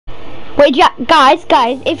Wait, guys,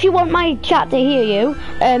 if you want my chat to hear you,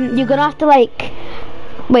 you're gonna have to like,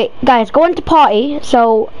 wait, guys, go into party,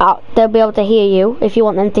 so they'll be able to hear you, if you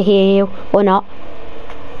want them to hear you, or not.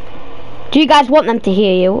 Do you guys want them to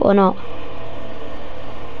hear you, or not?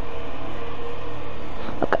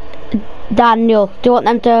 Okay. Daniel, do you want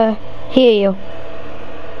them to hear you?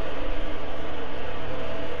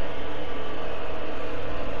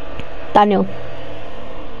 Daniel.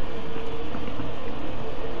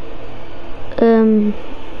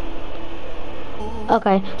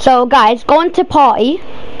 Okay, so guys, go into the party,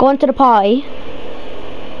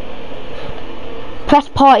 press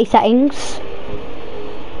party settings,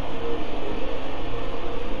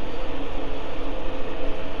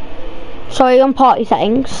 sorry, on party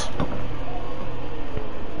settings,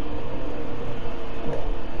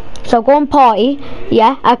 so go on party,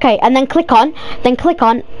 yeah, okay, and then click on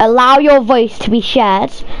allow your voice to be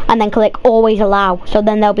shared, and then click always allow, so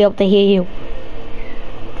then they'll be able to hear you.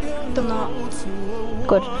 They're not.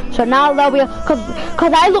 Good. So now they'll be,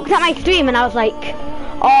 cause I looked at my stream and I was like,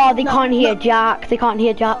 oh, they can't hear Jack. They can't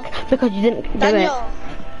hear Jack because you didn't do Daniel.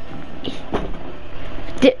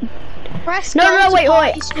 it. Press No,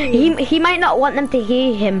 wait. He might not want them to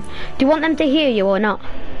hear him. Do you want them to hear you or not?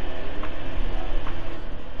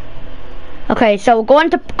 Okay, so go.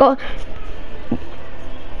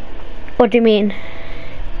 What do you mean?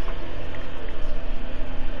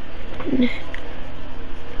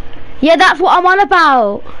 Yeah, that's what I'm on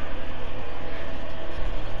about.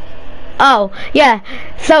 Oh, yeah.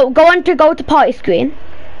 So go to party screen.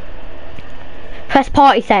 Press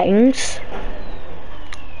party settings.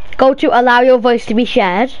 Go to allow your voice to be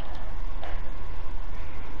shared.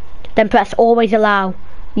 Then press always allow.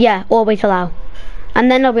 Yeah, always allow.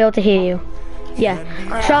 And then they'll be able to hear you. Yeah.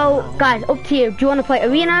 So guys, up to you. Do you want to play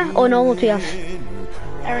arena or normal trios?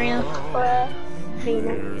 Arena.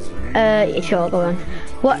 Sure, go on.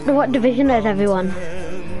 What division is everyone?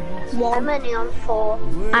 1. I'm only on 4.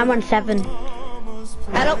 I'm on 7.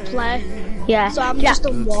 I don't play. Yeah. So I'm just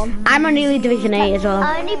on 1. I'm on nearly division 8 as well.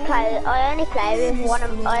 I only play with one.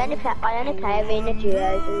 I only play arena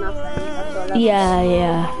duos and nothing. That's all.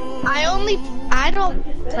 Yeah. I don't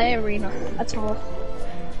play arena at all.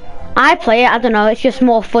 I play it. I don't know. It's just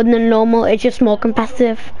more fun than normal. It's just more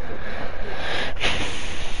competitive.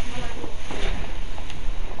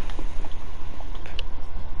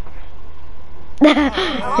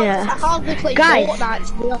 Yeah. I hardly play Fortnite,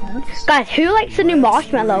 to be honest. Guys, who likes the new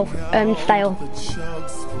marshmallow style?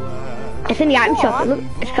 It's in the item shop.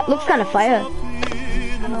 It looks kind of fire.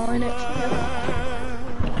 I know, innit?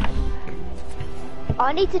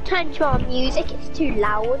 I need to turn to our music. It's too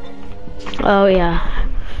loud. Oh yeah.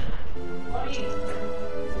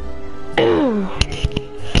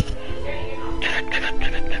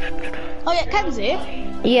 Oh yeah, Kenzie?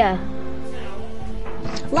 Yeah.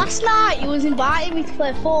 Last night you was inviting me to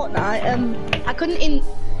play Fortnite. I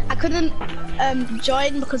couldn't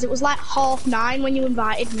join because it was like 9:30 when you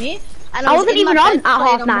invited me. And I wasn't even on at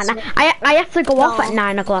 9:30. I have to go off at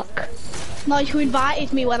 9 o'clock. No, you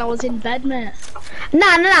invited me when I was in bed, mate. Nah.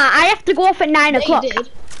 I have to go off at 9 o'clock. You did.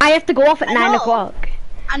 I have to go off at 9 o'clock.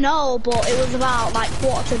 I know, but it was about like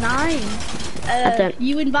 8:45.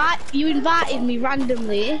 You invited me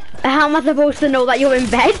randomly. How am I supposed to know that you're in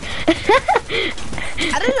bed?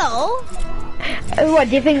 I don't know. What,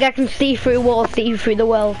 do you think I can see through walls, see through the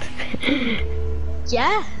world?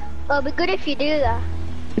 Yeah. Well, it'd be good if you do that.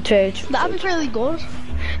 True. That'd be really good.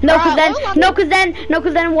 No, cause then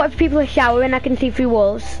what if people are showering? I can see through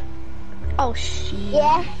walls. Oh shit.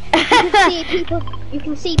 Yeah. You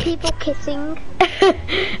can see people kissing.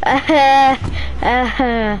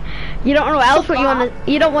 You don't know what else.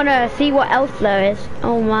 You don't want to see what else there is.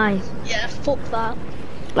 Oh my. Yeah. Fuck that.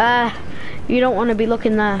 You don't want to be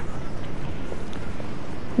looking there.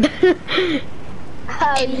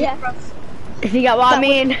 Yeah. If you get what I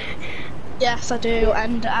mean. Yes, I do,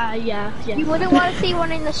 and yeah. You wouldn't want to see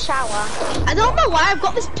one in the shower. I don't know why I've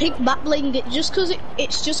got this pink back bling. It's just cause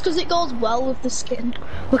it goes well with the skin.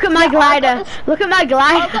 Look at my glider. Look at my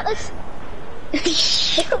glider. I've got this.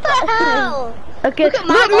 What the hell? Okay. Look,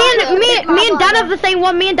 me and Dan have the same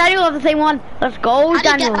one. Me and Daniel have the same one. Let's go,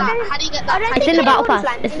 Daniel. How do you get that? It's in the battle pass.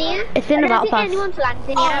 It's in the battle pass. Anyone's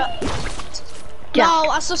landing here. No,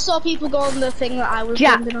 I just saw people go on the thing that I was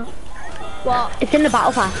landing on. What? It's in the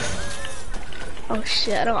battle pass. Oh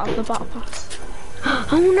shit, I don't have the battle pass.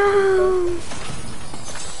 Oh no!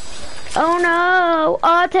 Oh no!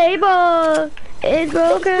 Our table is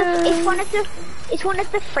broken. It's one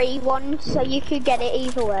of the free ones, so you could get it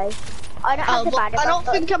either way. I don't have the bad. I don't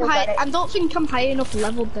think I'm high enough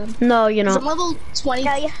leveled then. No, you're not. I'm level 20.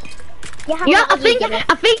 No, Yeah, I think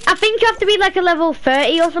you have to be like a level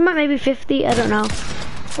 30 or something, maybe 50. I don't know.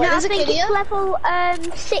 No, I think it's level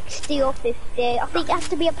 60 or 50. I think it has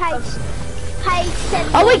to be a page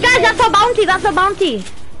 10. Oh wait, guys, that's our bounty. That's our bounty.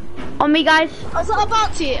 On me, guys. Oh, it's not a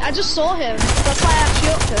bounty. I just saw him. That's why I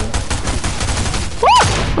shot him. Woo!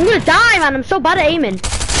 I'm gonna die, man. I'm so bad at aiming.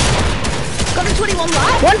 Got him 21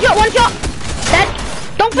 life. One shot. Dead.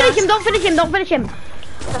 Don't finish him. Don't finish him. Don't finish him.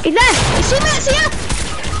 He's there. You see me? See ya?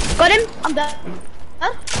 Got him. I'm dead.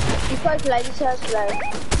 Huh? He's so slow, he's so slow.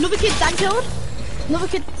 Another kid Dan killed. Another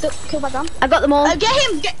kid killed by Dan. I got them all. Get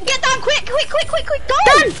him! Get Dan! Quick! Go!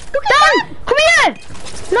 Dan! Come here!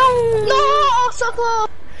 No! No! So close.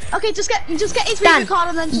 Okay, just get his video card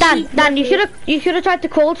and then just Dan, you should have tried to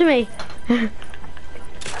call to me.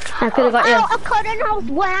 I could have got you. I couldn't. I was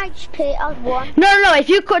 1 HP. I was 1. No. If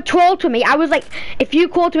you could call to me, I was like, if you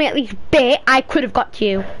called to me at least bit, I could have got to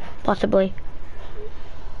you, possibly.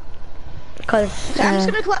 Because I'm just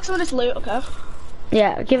gonna collect some of this loot, okay?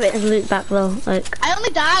 Yeah, give it his loot back though. Like I only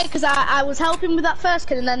died because I was helping with that first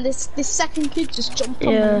kid, and then this second kid just jumped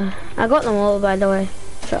on me. Yeah, I got them all by the way.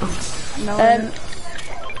 So No.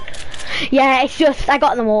 yeah, it's just I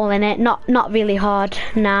got them all in it. Not really hard.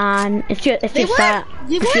 Nah, it's just that.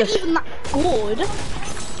 They weren't even that good.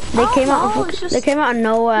 They came out of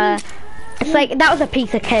nowhere. It's like that was a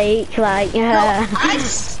piece of cake. Like yeah. No,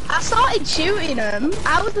 I started shooting them.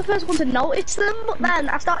 I was the first one to notice them, but then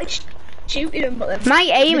I started shooting them. But then my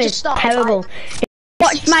aim is terrible.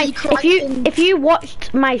 If you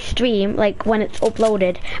watched my stream, like when it's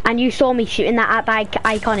uploaded, and you saw me shooting that at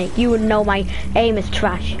iconic, you would know my aim is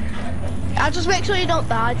trash. I'll just make sure you don't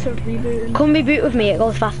die to reboot. Come reboot with me, it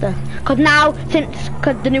goes faster. Cause now,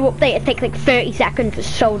 cause the new update, it takes like 30 seconds. It's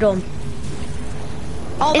so dumb.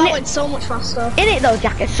 Oh, that went so much faster. In it though,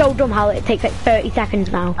 Jack, it's so dumb how it takes like 30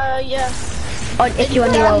 seconds now. Yeah. If you're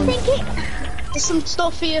on your own. There's some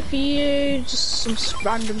stuff here for you, just some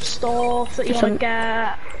random stuff that you want to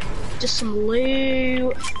get. Just some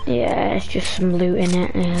loot. Yeah, it's just some loot in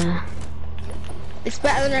it, yeah. It's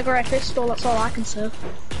better than a grey pistol, that's all I can say.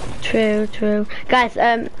 True. Guys,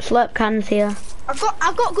 slurp cans here. I've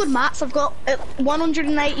got good mats. I've got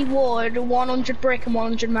 180 wood, 100 brick, and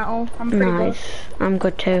 100 metal. I'm pretty good. I'm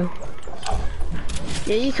good too.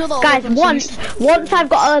 Yeah, you killed all guys, of them. once I've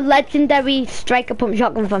got a legendary striker pump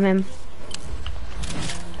shotgun from him.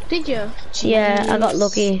 Did you? Jeez. Yeah, I got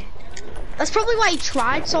lucky. That's probably why he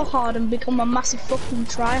tried so hard and become a massive fucking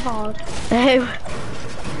tryhard.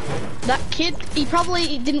 That kid, he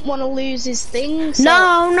probably didn't want to lose his thing. So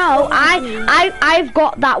no, I've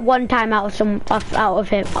got that one time out of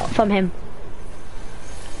him from him.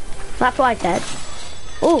 That's what I said.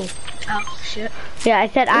 Oh shit. Yeah, I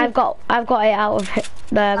said I've got it out of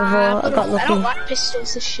there before. I got lucky. I don't like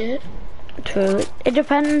pistols. This shit. True. It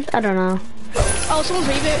depends. I don't know. Oh, someone's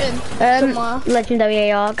rebooting. Somewhere.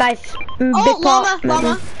 Legendary AR, guys. Oh,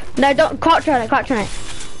 llama. No, don't crouch on it.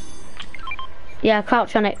 Yeah,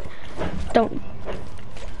 crouch on it. Don't.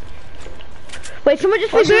 Wait, someone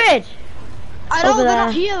just rebooted. I know, they're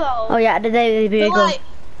not here though. Oh yeah, they rebooted. Like,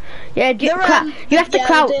 yeah, you have to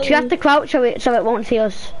crouch. You have to crouch so it won't see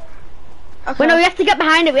us. Okay. Wait, no, we have to get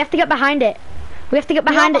behind it. We have to get behind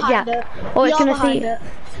it, Jack. Oh, it's gonna see.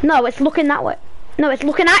 No, it's looking that way. No, it's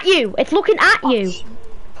looking at you. It's looking at you.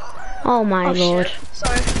 Oh my lord. Shit.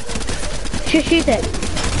 Sorry. Shoot it.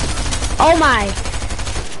 Oh my.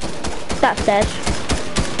 That's dead.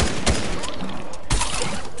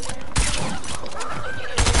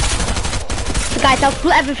 Guys, I'll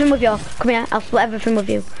split everything with you. Come here, I'll split everything with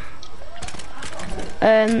you.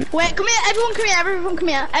 Wait, come here, everyone come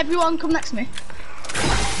here. Everyone come next to me.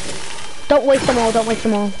 Don't waste them all,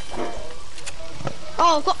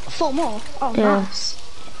 Oh, I've got 4 more. Oh, yeah. Nice.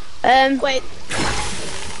 Wait.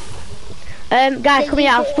 Guys, come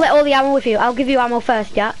here, I'll split all the ammo with you. I'll give you ammo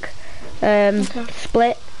first, Jack. Okay.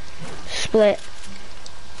 Split.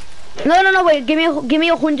 No, wait, give me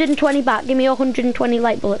 120 back. Give me 120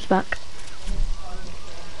 light bullets back.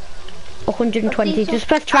 120. Just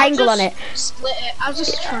press triangle on it. Split it. I'll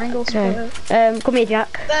just triangle split it. Come here,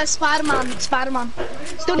 Jack. Spider-Man.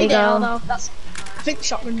 Still need AR though. I think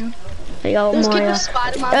shotgun you. There you go, Just give me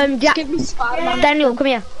Spider-Man. Jack. Give me Spider-Man. Daniel, come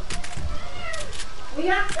here.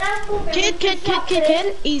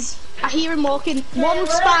 Kid. I hear him walking. One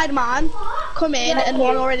Spider-Man come in and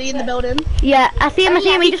one already in the building. Yeah, I see him.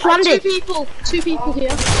 He just landed. Two people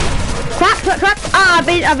here. Crack. Ah, I've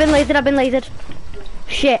been lasered.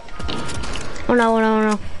 Shit. Oh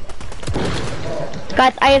no.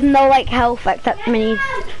 Guys, I have no health except minis.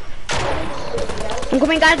 I'm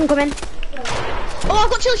coming, guys. Oh, I've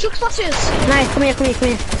got chili shook splashes. Nice. Come here.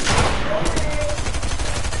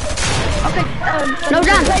 Okay, No,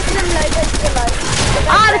 Dan. Go for them low, go for them low.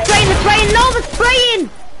 Ah, the spraying, no, the spraying!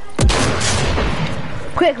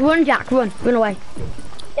 Quick, run, Jack, run away.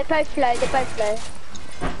 They're both low,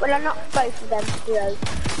 Well, I'm not both of them low.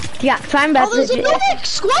 Jack, try and res Oh, there's another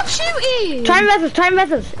squad shooting! Try and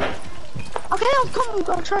res us. Okay,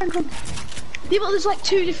 I'll try and come. Yeah, but there's like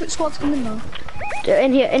 2 different squads coming now.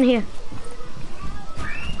 In here.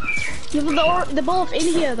 Yeah, but they're both in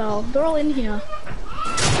here though. They're all in here.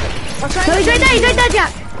 I'll try No, and he's right there,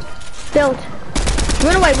 Jack. Build.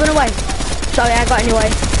 Run away. Sorry, I got in your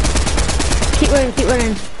way. Keep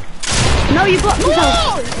running. No, you blocked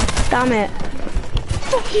yourself. Damn it.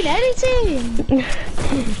 Fucking editing.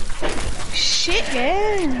 Shit,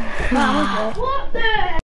 man. What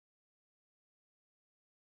the?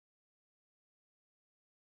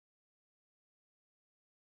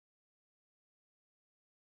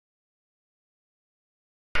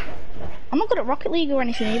 I'm not good at Rocket League or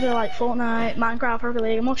anything either, like Fortnite, Minecraft, Rocket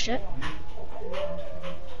League, I'm all shit.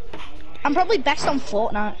 I'm probably best on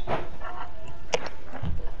Fortnite.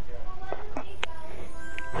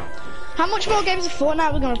 How much more games of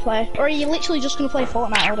Fortnite we're gonna play? Or are you literally just gonna play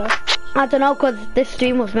Fortnite all day? I don't know, cause this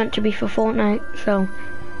stream was meant to be for Fortnite, so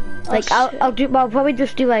like Oh, I'll probably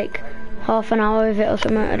just do like half an hour of it or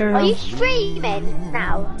something. I don't know. Are you streaming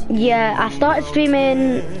now? Yeah, I started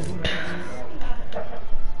streaming.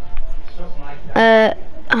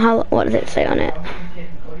 What does it say on it?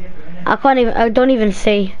 I don't even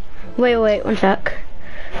see. Wait, one sec.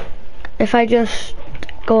 If I just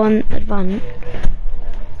go on advance.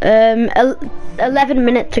 11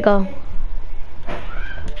 minutes ago.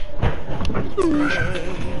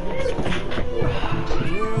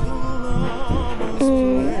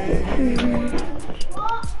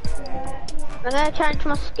 I'm gonna change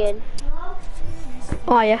my skin.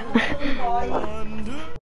 Oh yeah.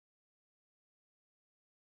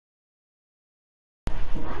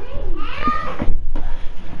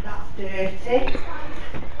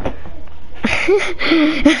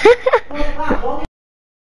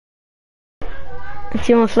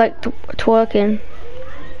 She almost like twerking.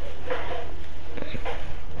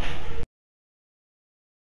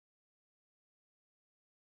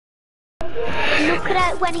 Look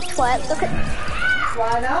at it when he twerks. Look at.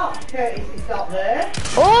 Why not? Curtis is not there.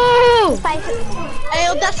 Oh!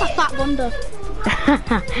 Hey, that's a fat wonder.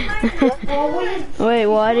 Wait,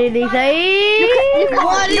 what did he say?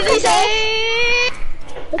 What did he say?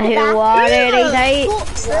 Hey, what did he say?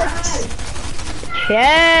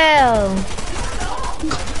 Chill.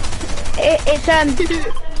 It's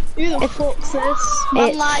Who the fuck's this?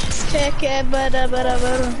 Man likes chicken, bada.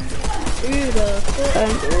 Who the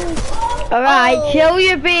fuck? Alright, chill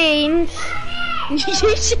your beans. You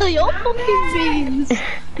chill your fucking beans.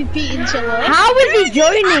 You beating chiller. How is he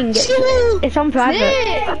joining? Chill. It's on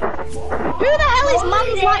private. Who the hell is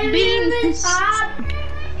man's like beans?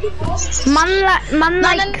 Man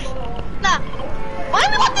like. Nah. Why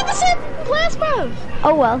are we not in the same place, bro?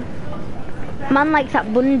 Oh well. Man likes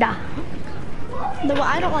that bunda. No, but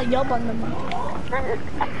I don't like your bun, man.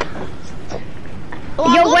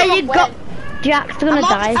 Yo, where you go? Jack's gonna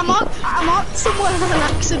die. I'm out somewhere in an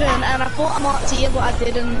accident, and I thought I'm out here, but I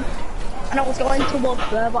didn't. And I was going towards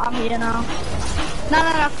there, but I'm here now.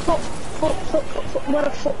 No, fuck. Where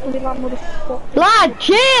the fuck did we land? Where the fuck? Lad,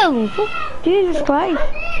 chill! Jesus Christ.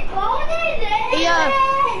 Yeah.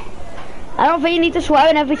 I don't think you need to swear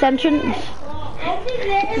in every sentence.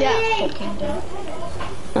 Yeah, fucking do.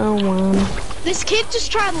 Oh man. This kid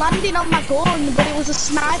just tried landing on my gun, but it was a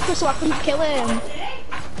sniper, so I couldn't kill him.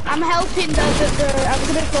 I'm helping I was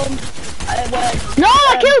gonna come. No,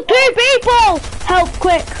 I killed 2 people! Help,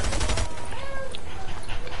 quick.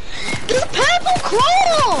 There's a purple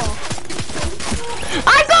claw!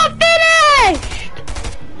 I got finished!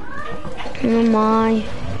 Oh my.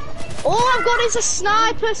 All I've got is a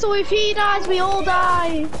sniper, so if he dies, we all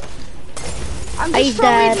die. I'm just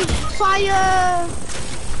throwing fire.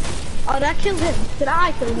 Oh, did I kill him? Did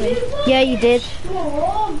I kill him? Yeah, you did.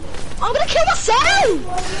 I'm gonna kill myself!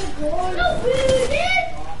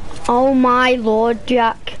 Oh my lord,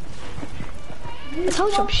 Jack. I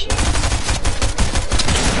told you I'm shit.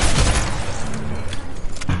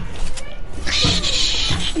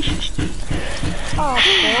 Oh,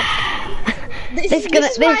 fuck. This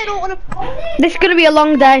is why I don't want to. This is gonna be a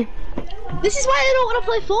long day. This is why I don't want to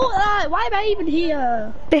play Fortnite. Why am I even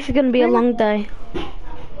here? This is gonna be a long day.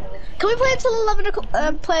 Can we play until 11 o'clock?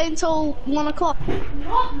 Play until 1 o'clock?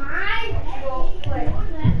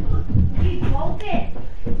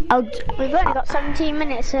 We've only got 17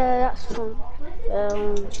 minutes, so that's fun.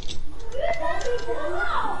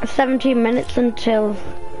 17 minutes until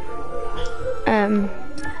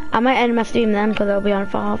I might end my stream then because it'll be on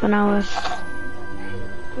for half an hour.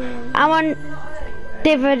 I'm on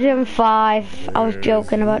Division 5. I was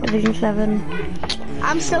joking about Division 7.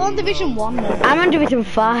 I'm still on Division 1 though. I'm on Division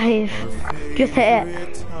 5. Just hit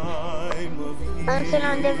it. I'm still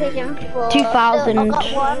on Division 4. 2000. I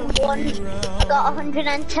got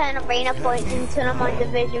 110 arena points until I'm on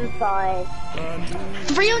Division 5.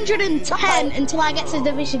 310 until I get to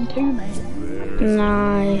Division 2, mate.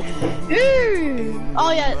 Nice.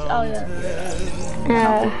 Oh yeah, oh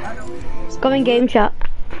yeah. Go in game chat.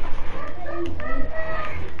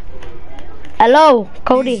 Hello,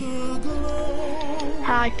 Cody.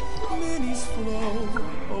 Hi.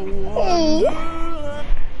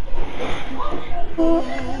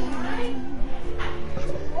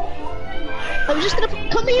 I'm just gonna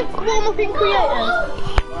come here, warm up in creative.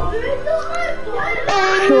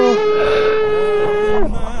 Sure.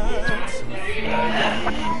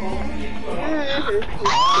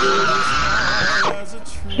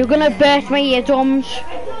 You're gonna burst my eardrums.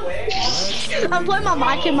 I'm putting my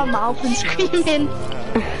mic in my mouth and screaming.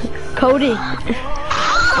 Cody.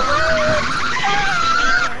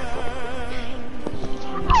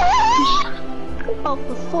 Oh,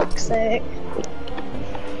 for fuck's sake.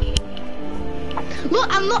 Look,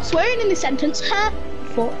 I'm not swearing in this sentence. Huh?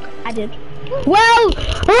 Fuck, I did. Well!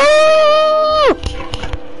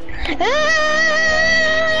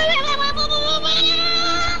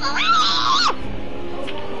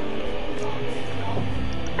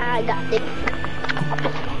 I got it.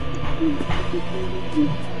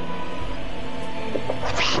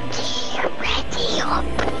 Ready up.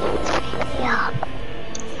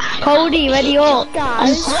 Cody, ready up.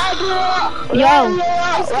 Guys. Yo.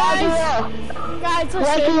 Guys,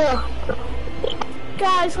 listen.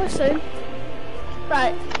 Guys, listen.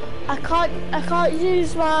 Right, I can't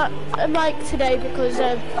use my mic today because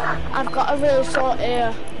I've got a real sore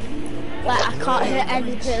ear. Like I can't hear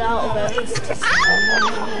anything out of it.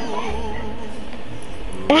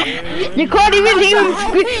 You can't even hear him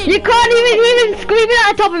screaming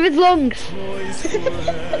at the top of his lungs.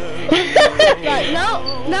 Right, now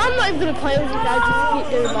I'm not even gonna play with you guys if you keep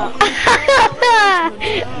doing that.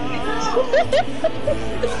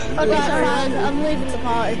 Okay, sorry, I'm leaving the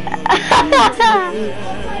party.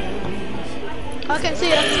 Okay, see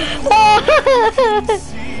ya.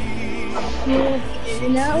 You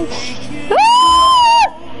know?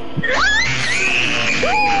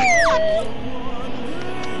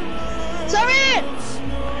 Sorry!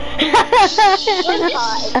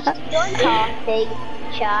 Don't talk, big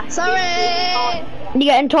chat. Sorry! You're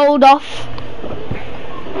getting told off.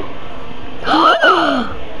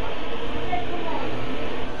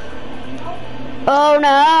 Oh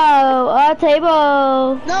no, our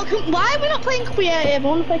table. No, why are we not playing creative? I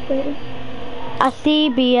want to play creative. A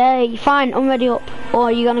CBA. Fine, I'm ready up. Or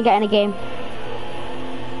are you gonna get in a game?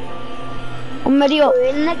 I'm ready up. We're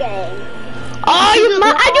in the game. Oh, you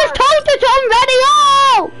I just told you to I'm ready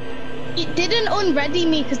up! It didn't unready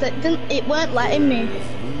me because it weren't letting me.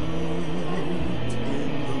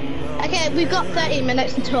 Okay, we've got 30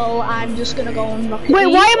 minutes until I'm just gonna go on Rocket Wait,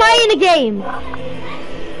 League. why am I in a game?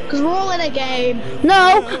 Because we're all in a game.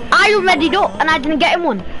 No, I readied up and I didn't get in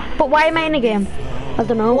one. But why am I in a game? I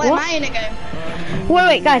don't know. Why What? am I in a game?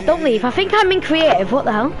 Wait, guys, don't leave. I think I'm in creative. What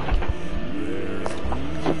the hell?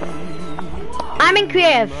 I'm in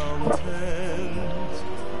creative.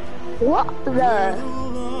 What the?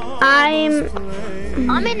 I'm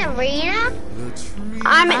in arena?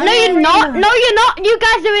 no, you're not. No, you're not. You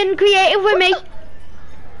guys are in creative with me.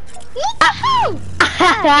 What the hell?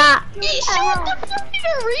 It showed the fucking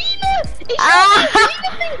arena! It showed the arena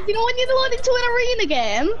thing! You know when you load into an arena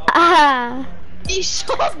game? It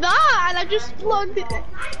showed that and I just plugged it.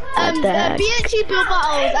 BHE build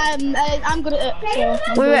battles, I'm good at it.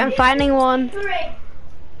 So We were finding one.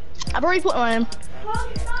 I've already put one in.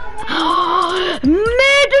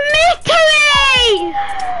 Murder mystery!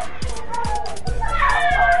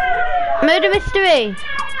 Murder mystery.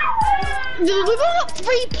 We've only got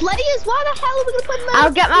 3 players. Why the hell are we gonna put them?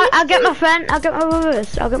 I'll get my friend. I'll get my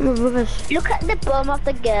brothers. Look at the bum of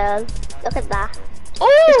the girl. Look at that.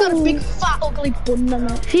 He's got a Oh, big fat ugly bun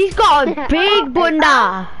on it. she's got a big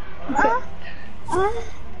bunda.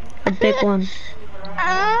 A big one.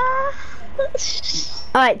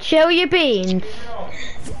 Alright, chill your beans.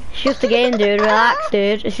 It's just a game, dude. Relax,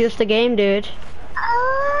 dude. It's just a game, dude.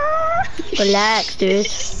 Relax, dude.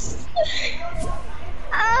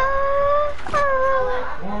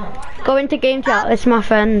 Go into game chat. It's my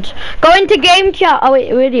friend. Go into game chat. Oh wait,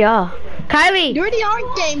 you already are. Kylie. You already are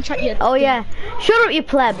in game chat, you. Oh yeah. Shut up, you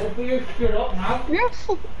pleb. You're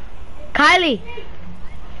a Kylie.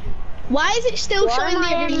 Why is it still showing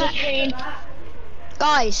the arena screen?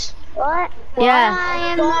 Guys. What?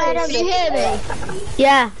 Yeah. Guys, can you hear me?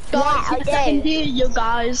 Yeah. Guys, I yes, I can hear you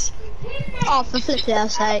guys. Oh, for flipping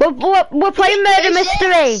sake. We're playing murder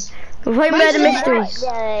mystery. We're playing murder mystery.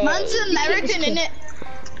 Man's American, innit?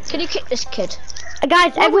 Can you kick this kid?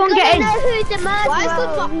 Guys, everyone get in.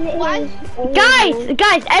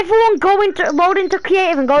 Guys, everyone load into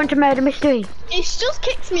creative and go into murder mystery. It's just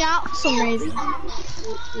kicked me out for some reason.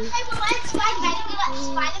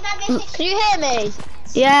 Can you hear me?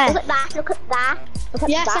 Yeah. Look at that, look at that. Look at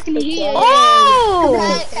Yes, that. I can hear you. Oh!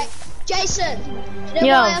 Okay. Jason, do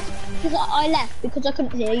you know why I left? Because I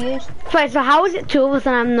couldn't hear you. Wait, so how is it 2 of us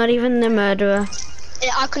and I'm not even the murderer?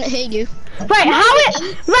 Yeah, I couldn't hear you. Right,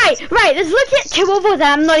 right, there's legit 2 of us and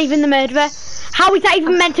I'm not even the murderer. How is that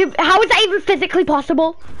even how is that even physically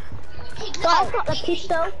possible? I've got the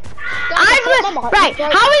pistol. How is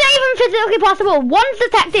that even physically possible? One's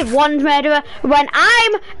detective, one's murderer. When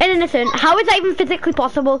I'm an innocent, how is that even physically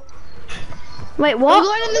possible? Wait, what?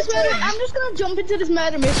 I'm just gonna jump into this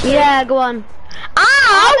murder mystery. Yeah, go on.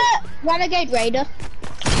 Ow! Renegade Raider.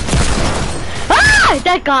 Ah!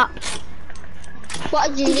 Dead cop.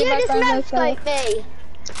 What did you just no-scope me?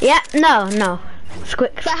 Yeah, no.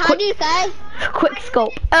 Quick. So how do you say? Quick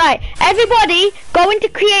scope. Alright, everybody go into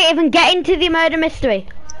creative and get into the murder mystery.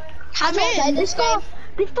 How do you play this game?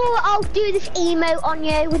 Before I'll do this emote on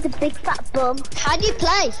you with the big fat bum. How do you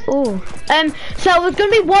play? Ooh. So there's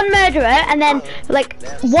gonna be 1 murderer and then like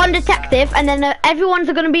 1 detective and then everyone's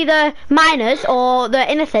gonna be the minors or the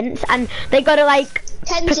innocents and they gotta like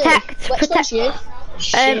protect. You?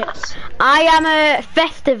 I am a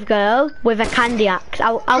festive girl with a candy axe.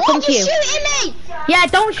 I'll come to you. Shooting me? Yeah,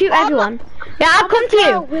 don't shoot everyone. Yeah, I'll come to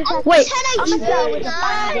you. Wait. I'm a girl with a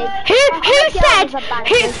candy.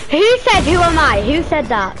 Who said who am I? Who said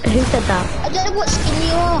that? Who said that? I don't know what skin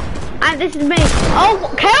you are. And this is me. Oh,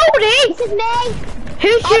 Cody! This is me.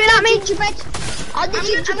 Who's shooting at me? I'm the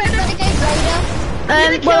gingerbread renegade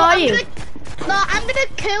raider. Where are you? I'm gonna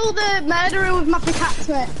kill the murderer with my pickaxe,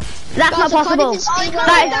 mate. That's not possible.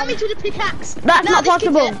 Damage with a pickaxe. That's not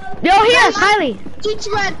possible. You're here, Kylie.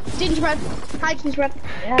 Gingerbread. Hi, gingerbread.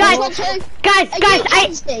 Guys,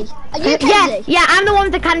 Are you Kenzie? yeah, I'm the one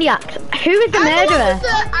with the candy axe. Who is the murderer? I'm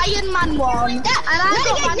the Iron Man one.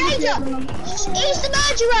 He's the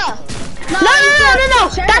murderer. No.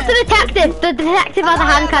 That's the detective. The detective has a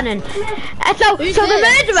hand cannon. So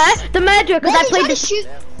the murderer, because I played this.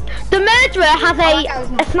 The murderer has a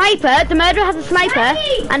sniper. The murderer has a sniper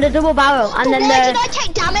and a double barrel, and then did I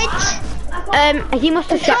take damage? He must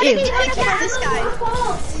have shot you. This guy.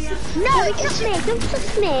 No, it's not me. Don't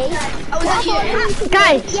trust me. Oh, is that you?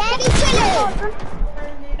 Guys. Yeah, kill him.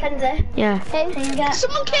 Kenzie. Yeah.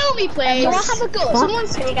 Someone kill me, please. Do I have a gun? Someone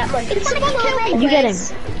kill me. You get him.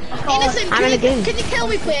 Innocent, I'm in a game. Can you kill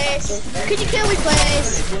me, please? Can you kill me,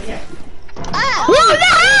 please? Ah! What the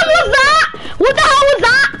hell was that? What the hell was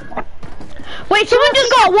that? Wait, someone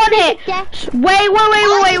just got 1 hit.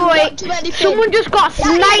 Wait. Someone just got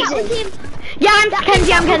sniped. Yeah, I'm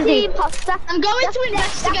Kenzie. I'm going to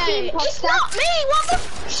investigate. It's not me. What the?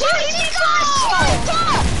 He's got a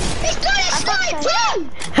sniper. He's got a sniper.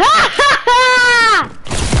 Ha ha ha!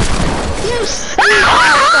 You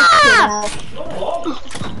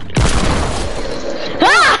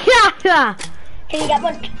Can you get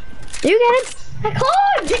one? You get it? I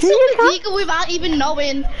can't. It's illegal without even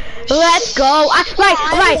knowing. Let's go. I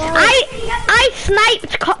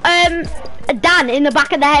sniped Dan in the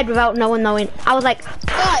back of the head without no one knowing. I was like,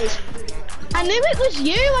 guys, I knew it was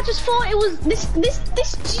you. I just thought it was this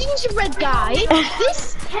gingerbread guy.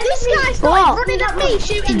 This guy started running at me,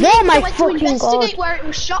 shooting me. Oh my I went fucking to investigate God. where it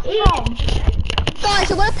was shot from.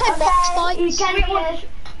 Guys, I want to play box fights.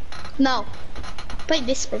 No, play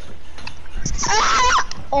this one.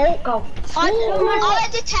 Oh, go. I'm a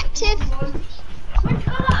detective.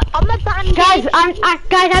 I'm a bandit. guys, I'm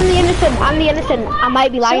the innocent. I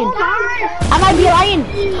might be lying.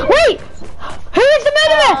 Wait, who is the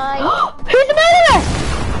murderer? Who's the murderer?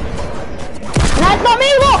 That's not me.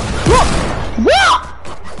 What?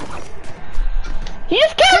 You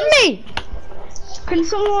just killed me. Can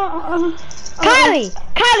someone? Kylie,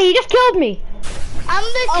 you just killed me. I'm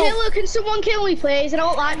the killer. Can someone kill me, please? I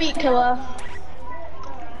don't like being killer.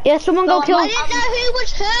 Yeah, someone go kill. I didn't know who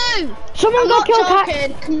was who. Someone go kill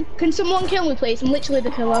Cat. Can someone kill me, please? I'm literally the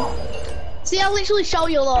killer. See, I'll literally show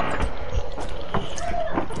you. Look.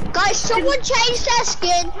 Guys, someone change their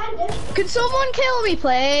skin. Can someone kill me,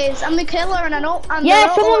 please? I'm the killer, and I don't.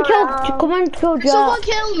 Someone kill Jack. Someone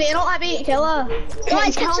kill me. I don't like being a killer.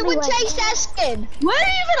 Guys, can someone change their skin? Where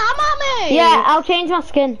even am I, mate? Yeah, I'll change my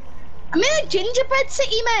skin. I'm in a gingerbread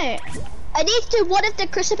city, mate. I need to one of the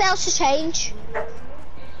Christabels to change.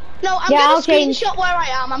 No, I'm Yeah, gonna I'll change. screenshot where I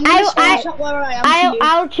am. I'm gonna screenshot where I am. to you.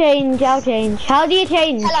 I'll change. How do you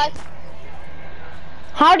change? Hello.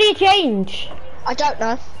 How do you change? I don't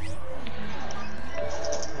know.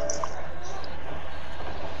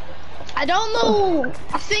 I don't know.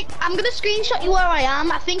 I think I'm gonna screenshot you where I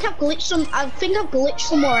am. I think I've glitched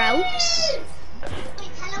somewhere else.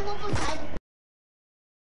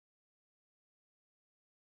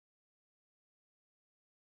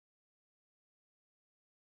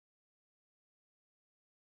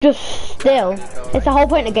 Just still. It's the whole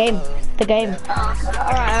point of the game.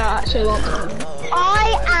 Alright, so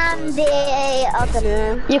I am the, I don't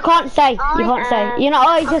know. You can't say. You're not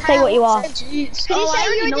allowed to say what you are. Can you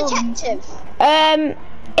say you're a detective?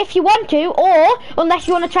 If you want to, or unless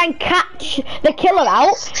you want to try and catch the killer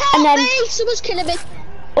out, and then Someone's killing me.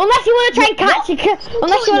 unless you want to try and catch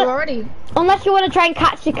already. unless you want to try and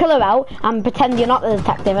catch the killer out and pretend you're not the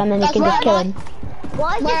detective, and then you can just kill him.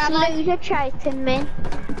 Why is this loser chasing me?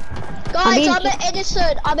 Guys, I'm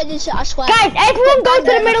innocent, I swear. Guys, everyone go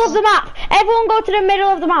to the middle of the map. Everyone go to the middle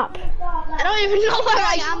of the map. I don't even know where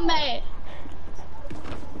I am, mate.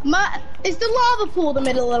 Is the lava pool the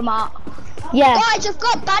middle of the map? Yeah. Guys, I've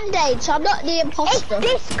got band-aids, so I'm not the imposter.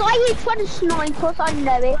 It's this guy who's trying to snipe us, I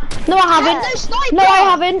know it. No, I haven't. No, sniper. No, I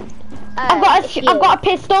haven't. I've got a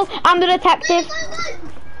pistol. I'm the detective.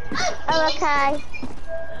 Oh, okay.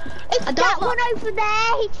 It's that one over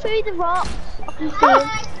there. He threw the rock.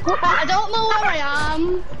 I don't know where I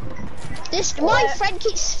am. My friend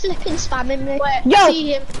keeps flipping spamming me. Yo. I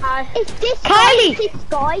see him. Hi. It's this Kylie.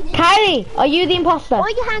 guy. Kylie, are you the imposter? Why are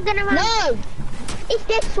you hanging around? No. It's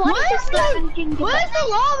this one. Where's the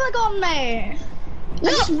lava gone, mate?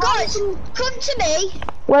 Look, guys, come to me.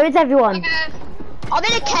 Where is everyone? I'm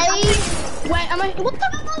in a cave. Wait, am I? What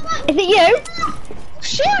the? Is it you?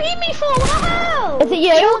 Shooting me for what the hell? Is it you?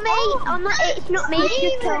 Kill me. It's not me.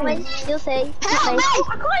 Just kill me. You'll see. Help me!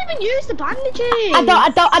 I can't even use the bandages. I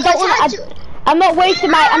don't want. I'm not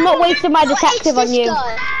wasting my detective on you.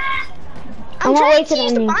 I'm not trying wasting to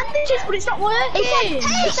use on the you. bandages, but it's not working.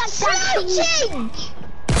 It's shooting.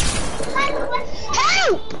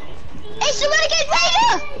 Help! It's the renegade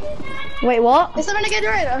raider. Wait, what? Is the renegade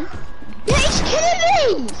raider? Yeah, he's killing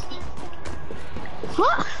me.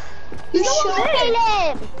 What? You kill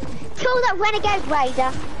him. Kill that renegade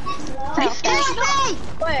raider.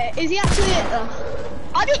 Wait, is he actually it though?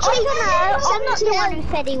 I don't know. I'm not the one who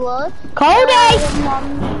said he was. Cody!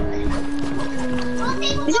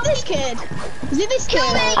 Is it this kid? Is it this kid?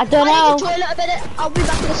 I don't know. Toilet a minute. I'll be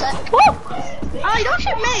back in a sec. Oh, Oh, you don't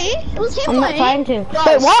shoot me. It was him. I'm not mate. trying to.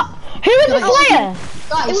 Wait, what? Who was the slayer?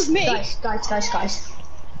 Guys, It was me. Guys.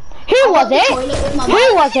 Who was it?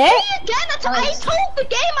 Who was it? Again, I told the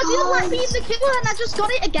game I didn't want to be the killer and I just got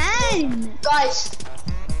it again. Guys,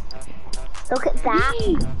 look at that.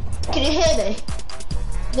 Can you hear me?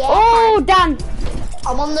 Yeah. Oh, Dan.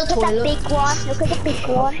 I'm on the toilet. Look at that big one. Look at the big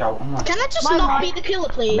one. Can I just not be the killer,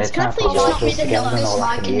 please? Can I please just not be the killer?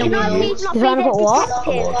 Can I please not be Does anyone got what?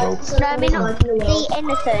 the detective? No, I mean not be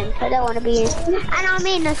innocent. I don't want to be innocent. And I'm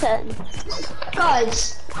innocent.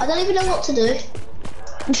 Guys, I don't even know what to do.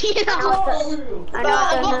 I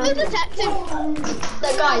got the detective.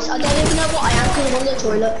 No, guys, I don't even know what I am because I'm on the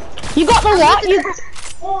toilet. You got the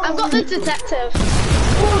what? I've got the detective.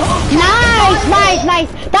 Nice.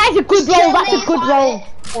 That is a good roll. That's a good roll.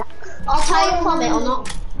 I'll tell you if I'm it or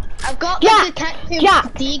not. I've got the detective.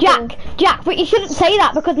 Jack. But you shouldn't say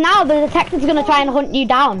that because now the detective's gonna try and hunt you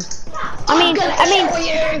down. I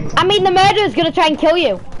mean, the murderer's gonna try and kill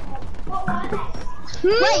you.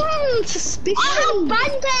 Wait, suspicion. I have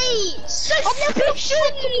band-aids.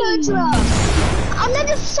 Suspicion. I'm not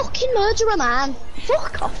a fucking murderer, man.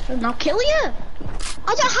 Fuck off and I'll kill you.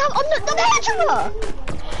 I'm not the murderer.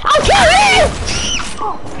 I'll kill you!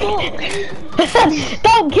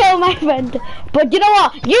 Don't kill my friend. But you know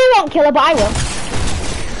what? You won't kill her, but I will.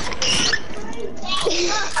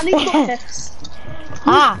 I need to tips.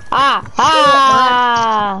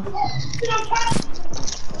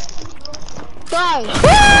 Guys.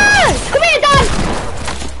 Come here, Dan!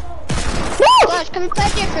 Woo! Guys, can we play a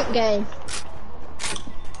different game?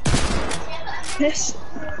 Yes.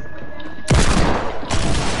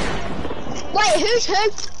 Wait, who's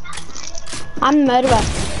who? I'm the murderer.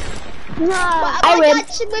 No, I win.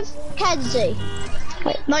 dancing with Kenzie.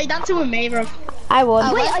 No, you're dancing with me, bro. I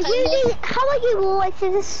won. Wait, how are you always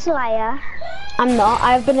in a slayer? I'm not.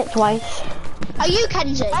 I've been it twice. Are you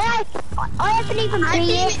Kenzie? I haven't even been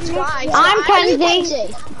it twice. I'm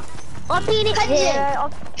Kenzie. I've been in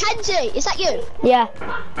Kenzie, is that you? Yeah.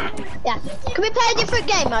 Yeah. Can we play a different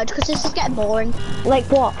game mode? Because this is getting boring. Like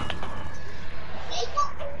what?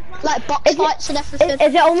 Like box fights and everything.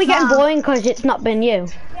 Is it only getting boring because it's not been you?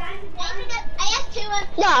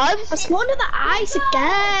 No. I spawned in the ice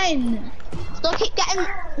again. Don't keep getting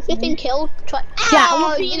flipping killed. Yeah.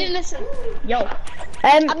 I'm being innocent. Yo.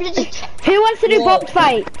 I'm gonna just... Who wants to do box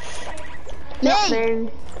fights? Me.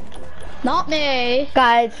 Not me.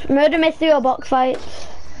 Guys, murder mystery or box fights?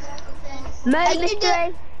 Murder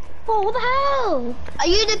mystery. Oh, what the hell? Are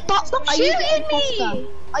you the box? Are you the shooting imposter?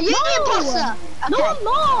 Are you the imposter? Okay. No, I'm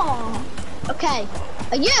not. Okay.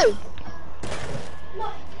 Are you?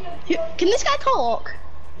 Can this guy talk?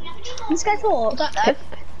 Can this guy talk? I don't know.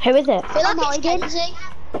 Who is it? I feel like it's Kenzie.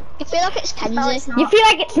 I feel like it's Kenzie. You feel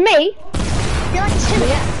like it's me? I feel like it's him.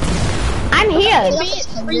 I'm here. Like it's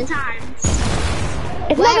 3 times.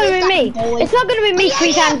 It's not gonna be me. It's not gonna be me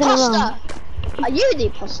 3 times in a row. Are you the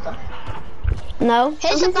imposter? No.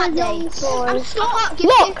 Here's a band-aid.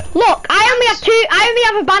 Look, I only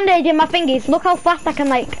have a band-aid in my fingers. Look how fast I can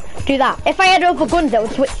like do that. If I had other guns it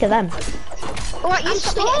would switch to them. Alright, you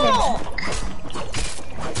stop.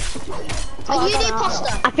 Are you the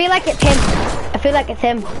imposter? I feel like it's him. I feel like it's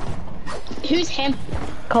him. Who's him?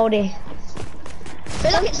 Cody. I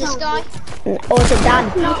feel like it's this guy. Or is it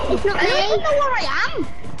Dan? No, it's not me. I don't know where I am.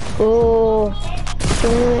 Oh.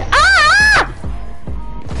 Ah!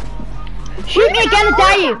 Shoot me again, I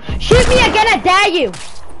dare you. Shoot me again, I dare you.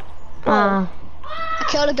 I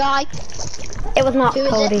killed a guy. It was not Who is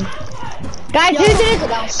Cody. it? Guys, who's the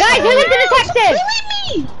detective?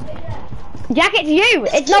 Me. Jack, it's you.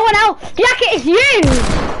 It's no one else. Jack, it's you.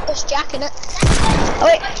 It's Jack, innit? Oh,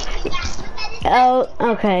 wait. Oh,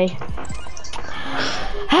 okay.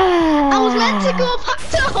 I was meant to go back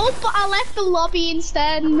to home, but I left the lobby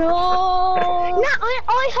instead. No. No,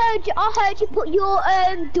 I heard you put your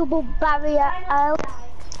double barrier out.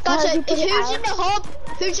 Guys, who's in the hub?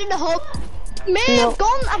 Who's in the hub? Me, No. I've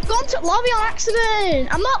gone to lobby on accident.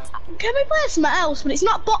 I'm not. Can we play something else? But it's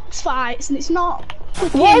not box fights and it's not.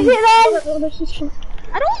 What is it then?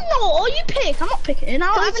 I don't know. Oh, you pick. I'm not picking. I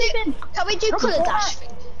don't have anything. Can we do colour dash?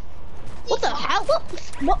 What the hell? What?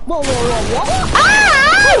 Whoa.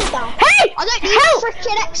 Ah! Hey! I don't need Help!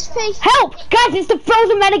 freaking XP. Help! Guys, it's the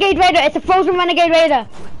frozen renegade raider. It's a frozen renegade raider.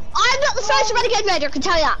 I'm not the first renegade raider, I can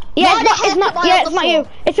tell you that. Yeah, it's not you.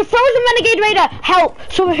 It's a frozen renegade raider. Help!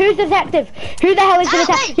 So who's the detective? Who the hell is the Help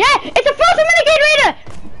detective? me! Yeah, it's a frozen renegade raider.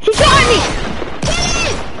 He shot at me. Get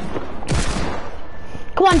him!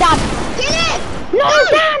 Come on, Dan. Get him! No,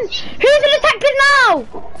 Dan. Who's the detective now?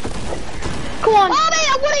 Come on. Oh, mate,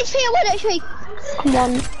 I'm 1 HP, I'm 1 HP. Come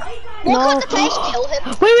on. Walk on the place, kill him.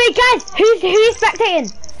 Wait, guys. Who's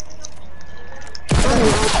spectating?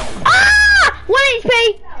 Ah! 1 HP.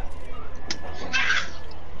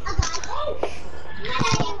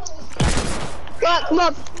 Right, come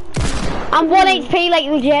on. I'm 1 HP, like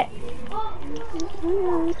legit.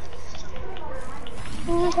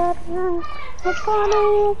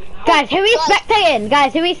 Guys, who is spectating?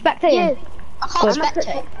 Guys, who is spectating? I can't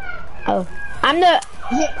spectate. Oh, I'm the.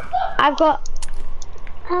 I've got.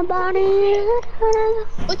 What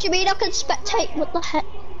do you mean I can spectate? What the heck?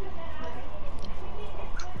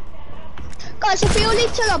 Guys, if you all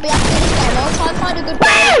leave to lobby after this game, I'll try and find a good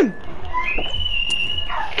game.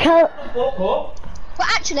 Boom! But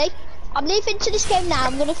actually, I'm leaving to this game now.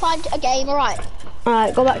 I'm gonna find a game, alright?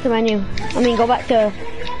 Alright, go back to menu. Go back to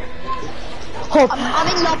hub. I'm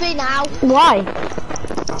in lobby now. Why?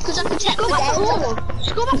 Because I can check the game.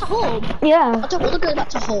 Just go back to home. Yeah. I don't want to go back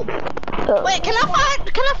to home. Wait, can I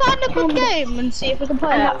find a good game and see if we can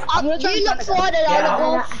play it? You look forward and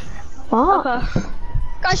I'll look off. What? Okay.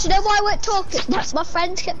 Guys, you know why I weren't talking? That's my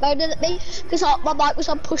friends kept moaning at me because my mic was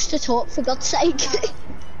on push to talk, for God's sake.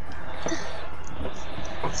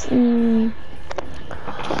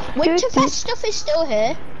 Winterfest stuff is still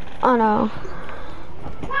here. Oh no.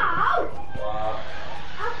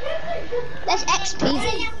 There's XP.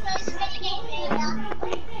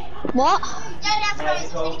 What?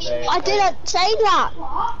 I didn't say that.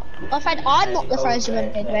 My friend, I'm not the frozen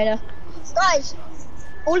renegade raider. Guys,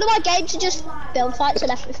 all of my games are just build fights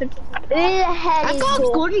and everything. I've got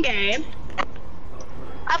a gun game.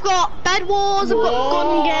 I've got Bed Wars, I've got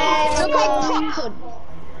gun games. Let's play prop hunt.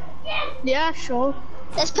 Yeah, sure.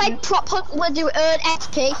 Let's play prop hunt where you earn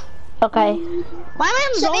XP. Okay. Why am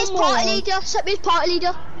I Set me as on party zone leader. Set me as party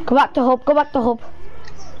leader. Go back to hub. Go back to hub.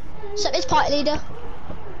 Set me as party leader.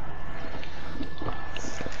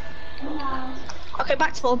 Okay,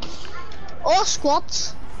 back to home. Or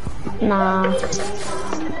squads. Nah.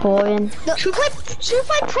 Boring. Should we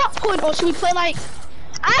play prop hunt or should we play like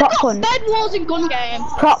I've Prop got hunt. bed wars and gun game.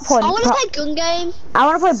 Prop hunt. I want to prop- play gun game. I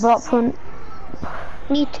want to play prop hunt.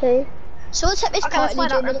 Me too. So let's take this Okay, party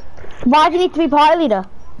let's find leader. out Why do you need to be party leader?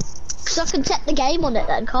 Because I can set the game on it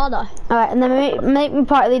then, can't I? Alright, and then make me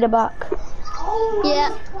party leader back.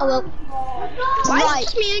 Yeah, I will. Why is Right. it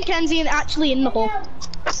just me and Kenzie and actually in the hole?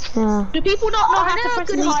 Yeah. Do people not know how to press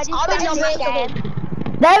good leave? hiding spot in the game.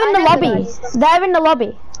 They're in the lobby. They're in the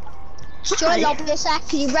lobby. Just join lobby a sec.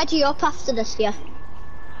 Can you ready up after this, yeah?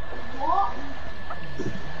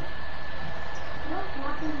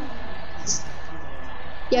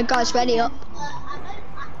 Yeah, guys, ready up.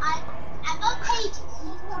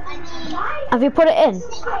 Have you put it in?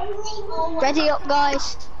 Ready up,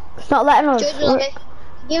 guys. It's not letting us. Join the lobby.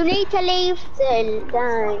 You need to leave the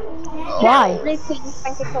game. Why? Looping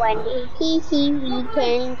 2020 PC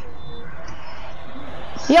weekend.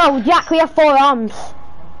 Yo, Jack, we have 4 arms.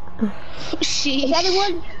 Is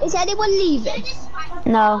anyone leaving?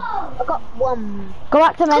 No. I got one. Go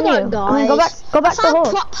back to Come menu. on, guys. I mean, go back to I found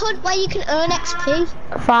hub. prop hunt where you can earn XP.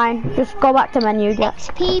 Fine. Just go back to menu, Jack.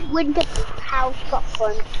 XP winter house got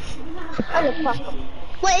fun. I love proper.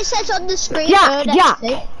 Wait, it says on the screen. Jack, earn Jack.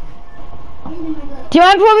 XP. Do you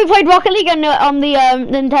remember when we played Rocket League on the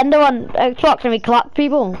Nintendo on Xbox and we clapped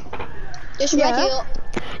people? Just ready up.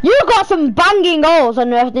 You got some banging goals on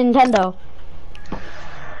Nintendo.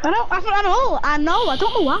 I know. I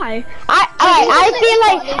don't know why.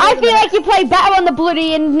 I feel like you play better on the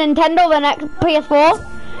bloody Nintendo than PS4.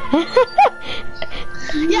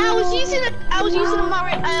 Yeah, I was using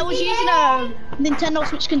a Nintendo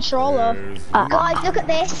Switch controller. Guys, look at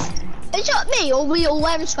this. Is it me or we all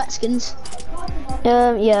wearing sweatskins?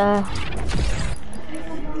 Yeah.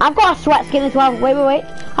 I've got a sweat skin as well. Wait.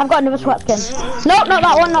 I've got another sweat skin. No, not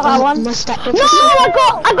that one, not that one. No, I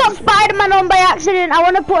got Spider-Man on by accident. I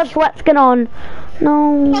want to put a sweat skin on.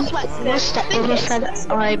 No. Is there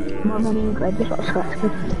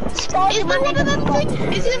one of them things?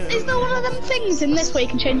 Is there one of them things in this way you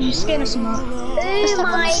can change your skin or something? Oh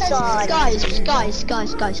my god. Guys.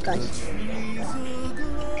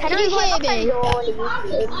 Can you hear me?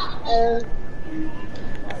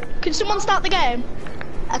 Can someone start the game?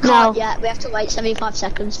 I can't yet. We have to wait 75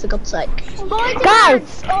 seconds for God's sake.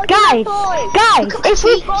 Guys, if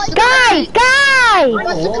we, guys! Look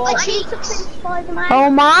at my cheeks. Oh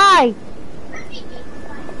my!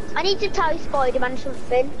 I need to tell Spider-Man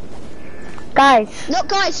something. Guys, Look,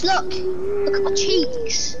 guys, look. Look at my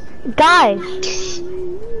cheeks. guys,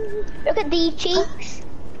 Look at these cheeks.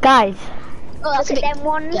 guys, Oh, that's Look a at bit them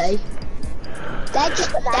ones. gay. They're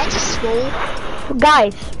just small.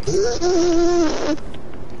 guys,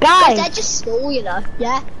 They're just small, you know.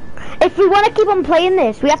 Yeah. if we want to keep on playing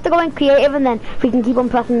this, we have to go in creative and then we can keep on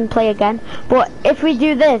pressing play again. But if we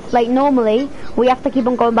do this, like normally, we have to keep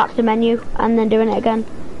on going back to menu and then doing it again.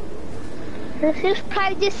 Let's just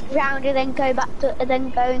play this round and then go back to, and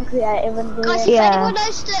then go in creative and do Guys, it. if Yeah. anyone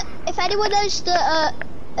knows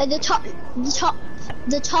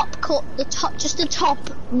the top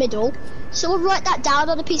middle, someone write that down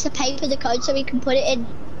on a piece of paper, the code, so we can put it in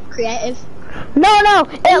creative. No,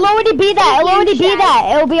 it'll already be there. It'll already be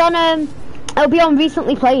there. It'll be on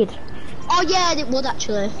recently played. Oh yeah, it would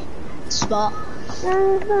actually. Smart.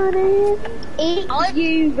 Eat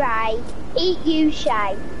you, Ray. Eat you,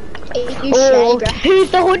 Shay. You Oh, shade. who's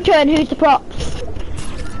the hunter and who's the props?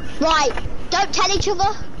 Right, don't tell each other.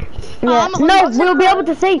 Yeah. I'm a No, hunter. we'll be able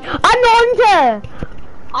to see. I'm the hunter.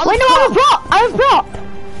 Wait, no, I'm a prop. I'm a prop.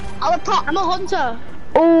 I'm a prop. I'm a hunter.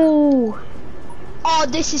 Oh. Oh,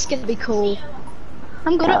 this is gonna be cool.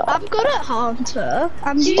 I'm good at hunter.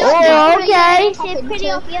 Oh, okay. It's a pretty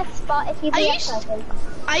obvious spot if you I be a used- cousin.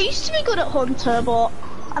 I used to be good at hunter, but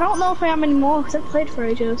I don't know if I am anymore because I've played for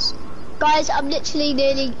ages. Guys, I'm literally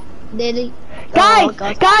nearly. Guys, Oh,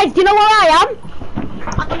 God. guys, do you know where I am?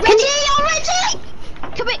 I'm ready already.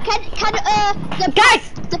 Can the Guys,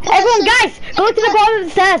 the person, everyone, guys, go to the bottom of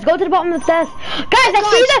the stairs. Go to the bottom of the stairs. Guys, I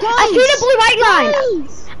see the blue white line.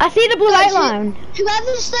 I see the blue white line.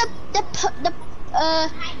 Whoever's the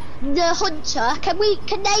hunter,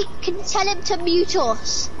 can you tell him to mute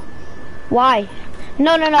us? Why?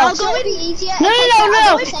 No. I'll go in easier. No.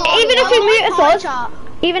 Even if he mutes us, Chat.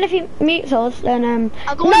 even if he mutes us, then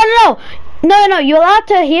I'll go No. You're allowed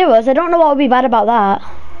to hear us. I don't know what would be bad about that.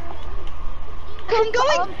 I'm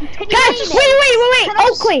going. Guys,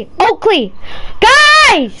 wait. Oakley.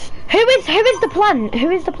 Guys, who is the plant? Who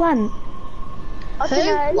is the plant? Who?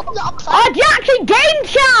 What, not a plan? Oh, Jack's in game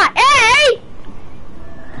chat, eh?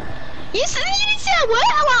 You said you didn't say I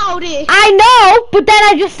weren't allowed it. I know, but then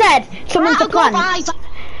I just said someone's the I'll go plant. by.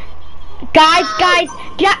 Guys,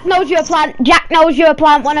 Jack knows you're a plant. Jack knows you're a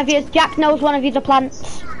plant. One of you. Jack knows one of you's a plant.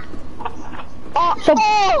 So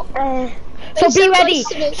be ready.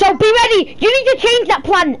 So be ready. You need to change that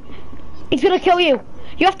plant. He's gonna kill you.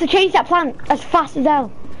 You have to change that plant as fast as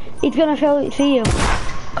hell. He's gonna see you.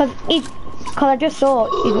 Cause I just saw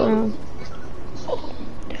it. He's gonna...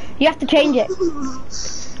 You have to change it.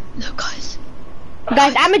 No, guys.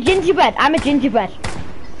 Guys, I'm a gingerbread. I'm a gingerbread.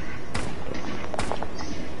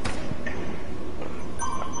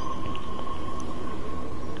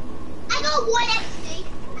 I got 1 XP.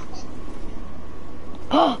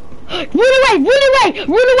 Run away! Run away! Run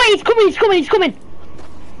away! He's coming! He's coming! He's coming!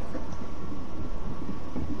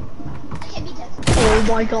 Oh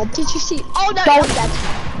my god, did you see? Oh no, I'm dead.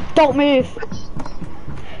 Don't move.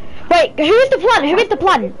 Wait, who is the plant? Who is the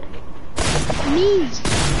plant? Me.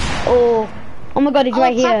 Oh my god, he's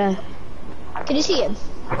right here. Can you see him?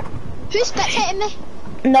 Who's spectating me?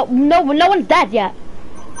 No one's dead yet.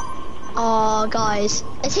 Oh, guys.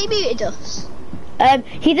 Has he muted us?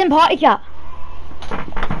 He's in party chat.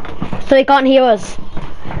 So he can't hear us.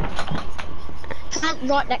 I'm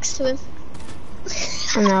right next to him.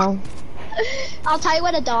 I know. I'll tell you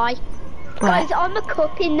when I die. Right. Guys, I'm a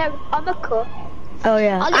cup in the. I'm a cup. Oh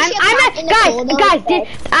yeah. I'll I'm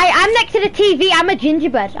next to the TV. I'm a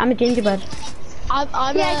gingerbread. I'm a gingerbread.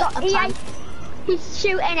 I'm Yeah, a he's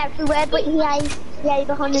shooting everywhere, but he ain't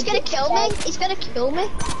behind. He's gonna kill me. He's gonna kill me.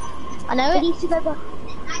 I know He it. needs to go back.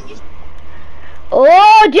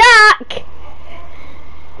 Oh, Jack!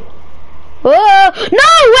 Oh,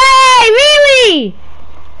 no way! Really?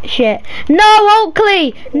 Shit. No,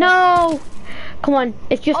 Oakley! No! Come on,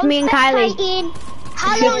 it's just me and Kylie.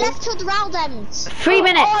 How long left till the round ends? 3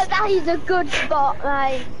 minutes. Oh, that is a good spot,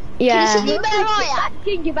 mate. Yeah. Can you see where I That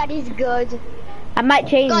gingerbread is good. I might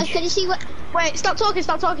change. Guys, can you see what? Wait, stop talking.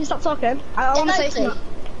 I want to say something.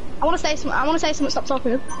 I want to say something. Stop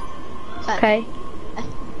talking. Okay.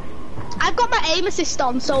 I've got my aim assist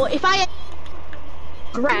on, so if I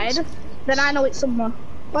red, then I know it's someone.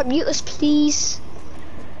 Right, mute us, please.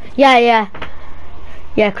 Yeah,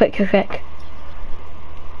 quick.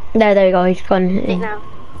 There we go, he's gone. Now.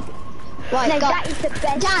 Right, No, go. that is the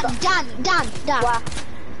best spot. Dan. What?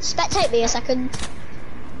 Spectate me a second.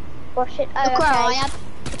 Wash it. Look where I am.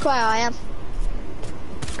 Look where I am.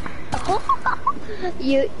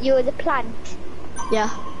 You're the plant. Yeah.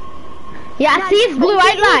 Yeah, I see his blue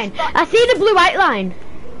outline. I see the blue outline.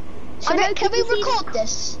 Can we record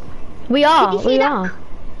this? We are.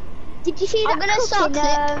 Did you see I'm that gonna start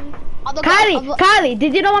cooking, Kylie,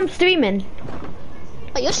 did you know I'm streaming?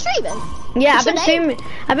 Wait, you're streaming? Yeah, What's your name?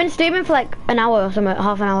 I've been streaming for like an hour or something,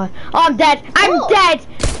 half an hour. Oh, I'm dead. I'm dead.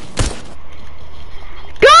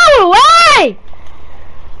 Go away!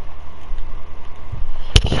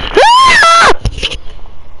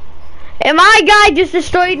 And my guy just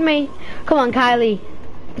destroyed me. Come on, Kylie.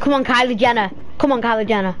 Come on, Kylie Jenner.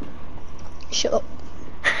 Shut up.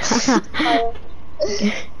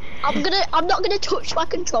 I'm not gonna touch my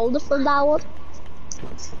controller from now on.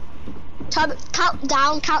 Count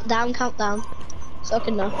down. So I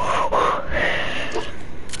can know.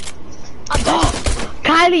 I'm dead.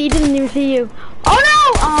 Kylie, he didn't even see you. Oh no!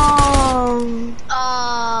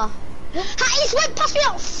 Oh. He's went past me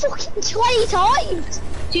like fucking 20 times.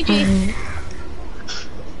 GG.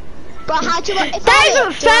 But how do you want? That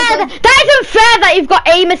isn't fair that you've got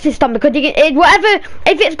aim assist on, because you get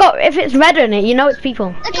if it's red on it, you know it's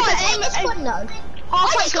people. I just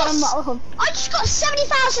got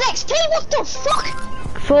 70,000 XP. What the fuck?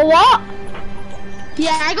 For what?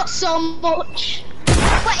 Yeah, I got so much.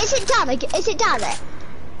 Wait, is it Dan? Is it Dan?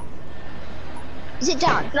 Is it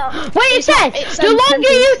Dan? No. Wait, it says the longer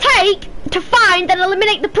you take to find and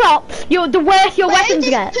eliminate the props, the worse your weapons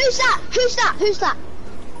get. Who's that?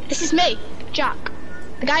 This is me, Jack.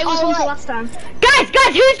 The guy who was hunter last time. Guys,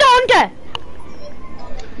 who's the hunter?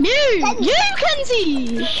 You,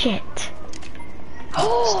 Kenzie. Shit.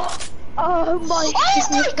 Oh my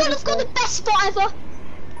god, I've got the best spot ever.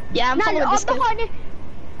 Yeah, I'm following this guy. behind it.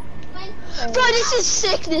 Bro, this is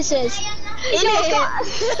sick, this is.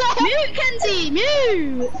 Mute, Kenzie,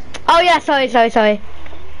 mute. Oh yeah, sorry.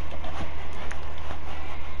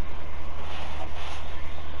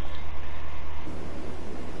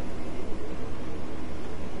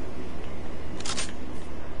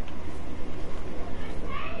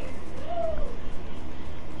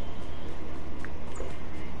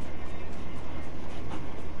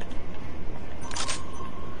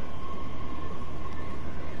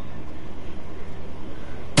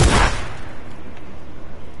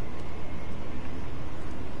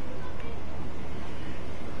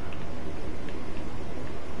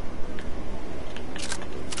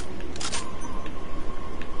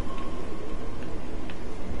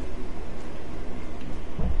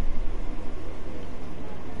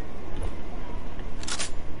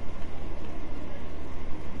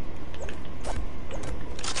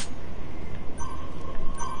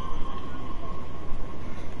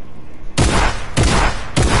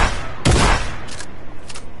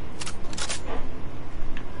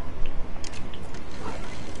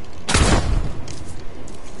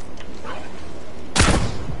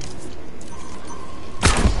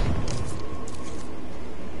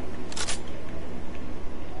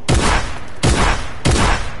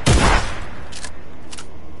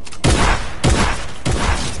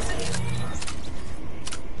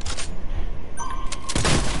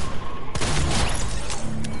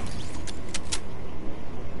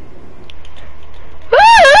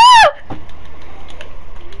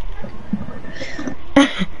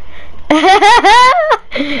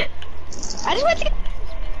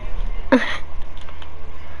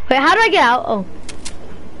 get out. Oh.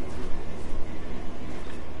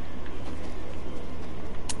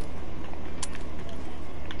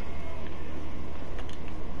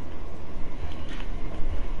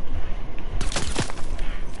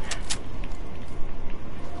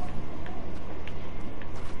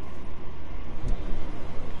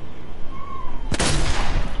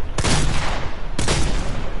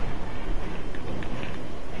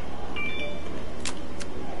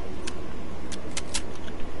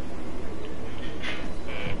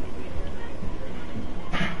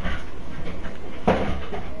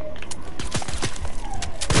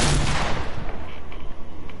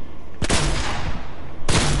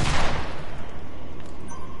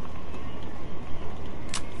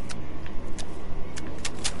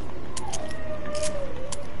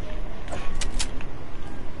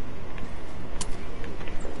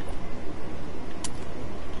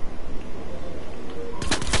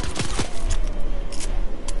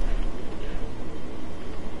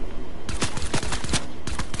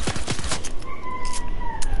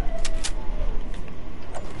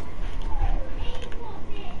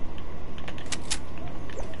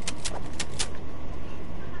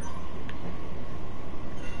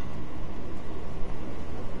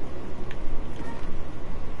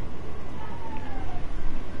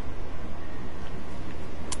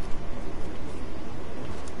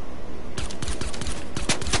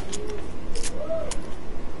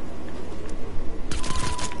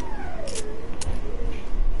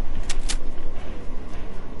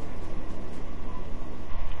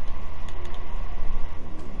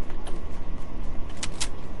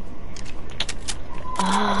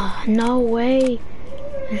 No way.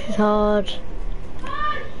 This is hard.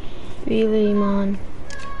 Really, man.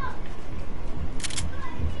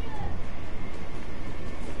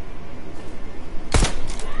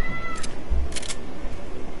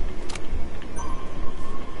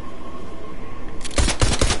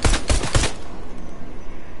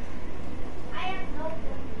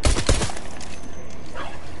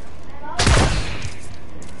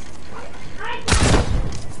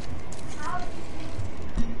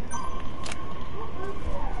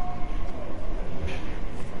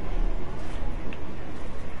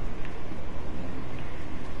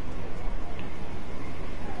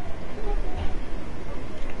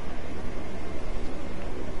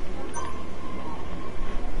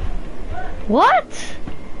 What?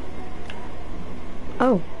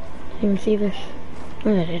 Oh, didn't even see this.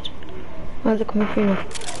 Oh, I did. Where's it coming from now?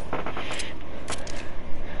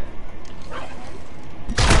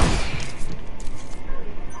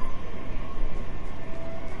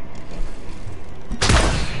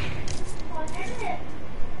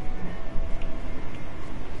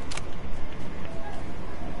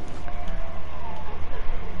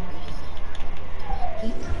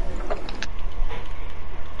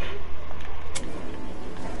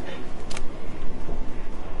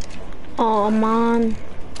 Oh man.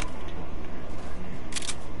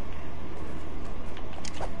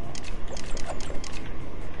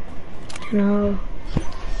 No.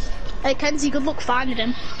 Hey Kenzie, good luck finding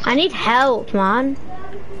him. I need help, man.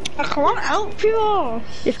 I can't help you.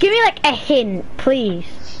 Just give me like a hint, please.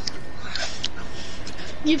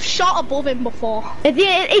 You've shot above him before. Is he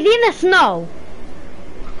in the snow?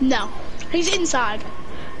 No, he's inside.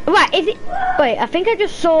 Right, is it? Wait, I think I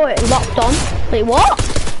just saw it locked on. Wait, what?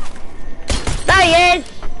 There he is.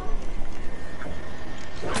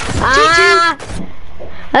 Ah,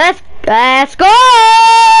 let's go.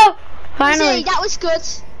 Finally. See, that was good.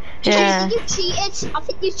 Yeah. You cheated. I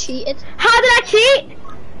think you cheated. How did I cheat?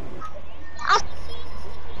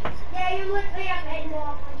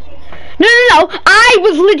 No. I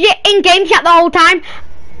was legit in game chat the whole time.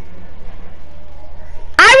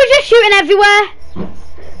 I was just shooting everywhere.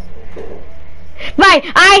 Right,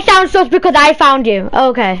 I sound sus because I found you.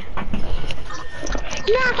 Okay.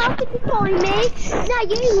 Nah, how did you find me? Nah,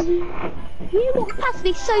 you walked past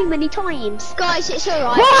me so many times. Guys, it's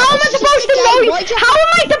alright. Well, how am I supposed to know you? How am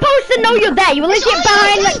I supposed to know you're there? You were legit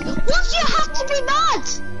behind like. What do you have to be mad?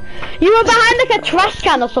 You were behind like a trash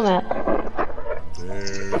can or something.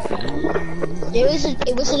 He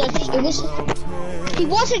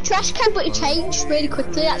was a trash can, but he changed really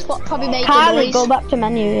quickly. That's what probably made the Carly, noise. go back to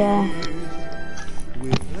menu, yeah.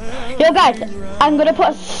 Yo guys, I'm gonna put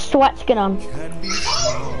a sweat skin on.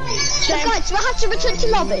 So guys, do I have to return to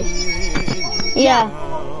lobby? Yeah.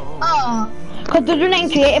 Oh. Cause they're doing it in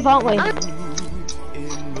creative, aren't we?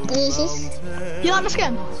 Is this? You like my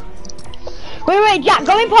skin? Wait, Jack,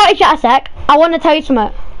 go in party chat a sec. I wanna tell you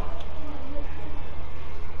something.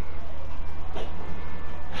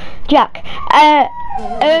 Jack, I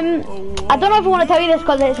don't know if I want to tell you this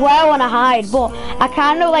because it's where I want to hide, but I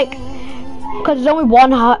kind of like Because there's only one.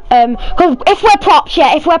 Because if we're props,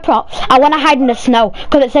 yeah, if we're props, I want to hide in the snow.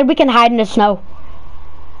 Because it said we can hide in the snow.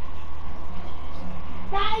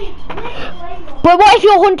 But what if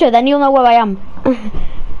you're Hunter? Then you'll know where I am.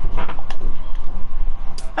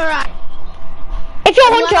 Alright. If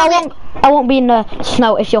you're Hunter, I won't be in the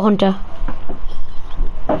snow. If you're Hunter.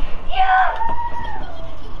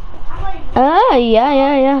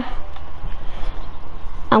 Yeah.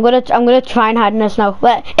 I'm gonna try and hide in the snow.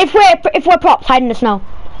 But if we're props, hide in the snow.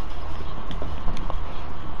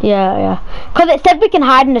 Yeah. Cause it said we can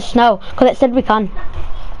hide in the snow. Cause it said we can.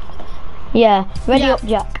 Yeah. Ready up,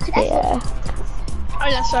 Jack. Yeah. Oh,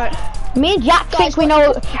 that's right. Me and Jack think we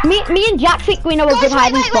know. Me and Jack think we know a good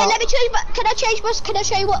hiding spot. Wait. Let me change. Can I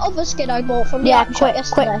show you what other skin I bought from the app shop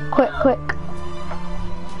yesterday? Quick.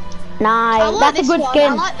 Nice. I like That's a good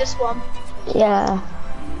skin. I like this one. Yeah.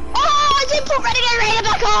 Oh, I didn't put Renegade Raider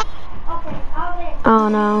back on. Oh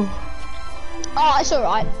no. Oh, it's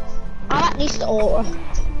alright. I like this aura.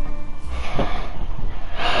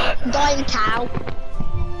 Dying cow.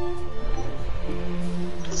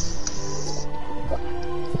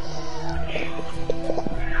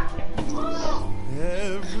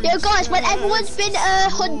 Yo guys, when everyone's been a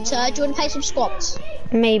hunter, do you want to play some squads?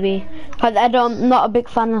 Maybe. Cause I'm not a big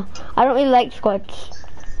fan of. I don't really like squads.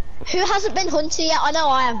 Who hasn't been hunter yet? I know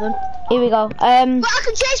I haven't. Here we go. But I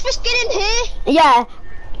can change my skin in here. Yeah.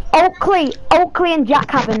 Oakley and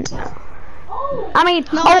Jack haven't. I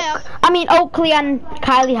mean Oakley and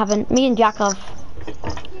Kylie haven't. Me and Jack have.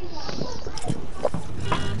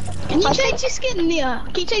 Can you change your skin in here?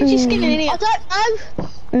 Can you change your skin in here? I don't know.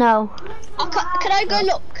 No. Can I go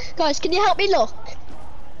look? Guys, can you help me look?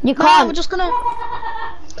 You No, can't. we're just gonna...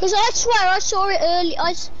 Because I swear I saw it early.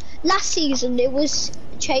 Last season it was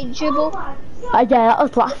changeable. Yeah, that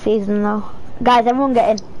was last season though. Guys, everyone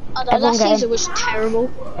get in. I know, last season was terrible.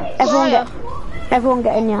 Everyone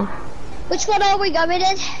get in, yeah. Which one are we going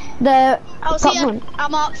in? The I was top here. one. I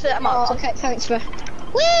marked it. Okay, thanks for.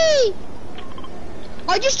 Whee!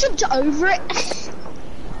 I just jumped over it.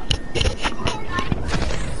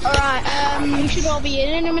 Alright, we should all be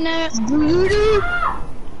in a minute.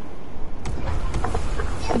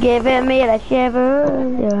 Giving me the shiver.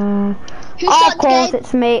 Yeah. Who's Of starting course the game?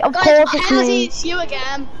 it's me. Of Guys, course it's Kenzie, me. it's you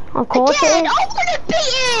again. Of course it Again, is. I want to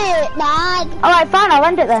beat it, man. Alright, fine, I'll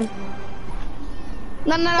end it then.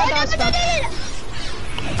 No, No, fine.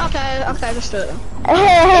 Okay, just do it.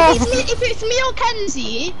 If it's me or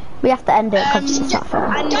Kenzie, We have to end it because it's not fair.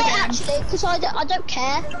 and Don't actually, because I don't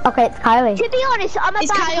care. Okay, it's Kylie. To be honest, I'm a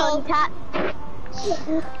It's bad Kyle. contact.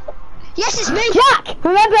 Yes, it's me. Jack!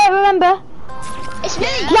 Remember? It's me.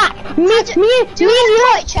 Jack! Me and you!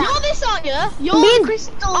 you're this, aren't you? You're Me and-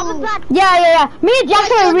 Crystal. I'm a bad. Yeah. Me and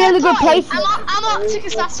Jack are in really good places. I'm Arctic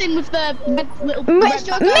Assassin with the red little Me red and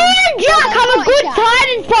Jack have a good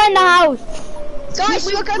hiding spot in the house. Guys,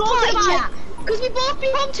 we're going to party chat. Because we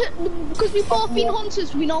both been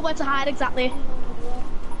hunters, we know where to hide exactly.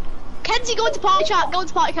 Kenzie, go into party chat.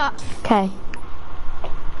 Okay.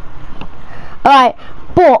 Alright,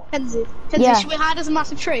 but Kenzie, Yeah. should we hide as a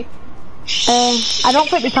massive tree? I don't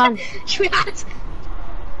think we can. Should we hide?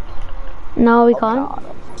 No, we can't.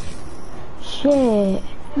 Shit. Well,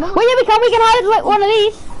 yeah, we can. We can hide as like one of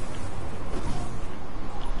these.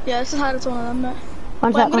 Yeah, let's just hide as one of them, mate.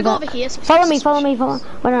 One Wait, sec, I'm gonna one go sec. over here. So Follow me.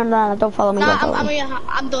 Wait, no, don't follow me. Nah, Don't follow me.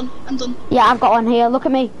 I'm done. Yeah, I've got one here. Look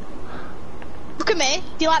at me. Look at me.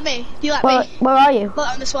 Do you like me? Where are you? Look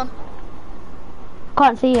on this one.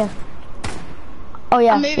 Can't see you. Oh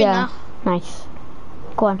yeah, I'm moving yeah. now. Nice.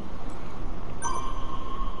 Go on.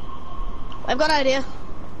 I've got an idea.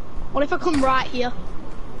 What if I come right here?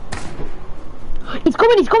 He's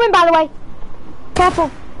coming by the way. Careful.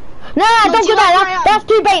 Nah, No, don't do go you there. like where I That's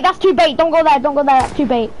too bait. Don't go there. That's too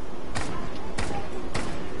bait.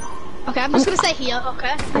 Okay, I'm just gonna stay here.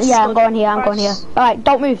 Okay. This is Yeah, I'm good. going here. Alright. Alright,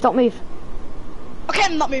 don't move. Okay,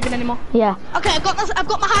 I'm not moving anymore. Yeah. Okay, I've got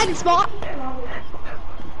my hiding spot.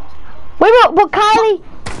 Wait, but Kylie's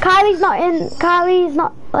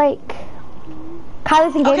not like,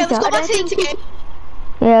 Kylie's in game Okay, let's go chat. back to the game.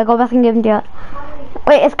 Yeah, go back and give him chat.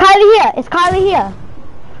 Wait, is Kylie here?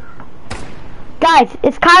 Guys,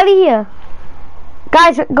 is Kylie here?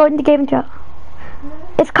 Guys, go into game chat.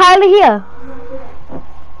 Is Kylie here?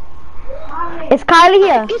 Guess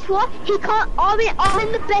what? He can't. I'm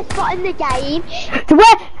in the best spot in the game.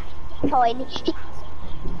 Fine.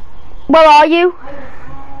 Where are you?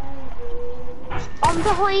 I'm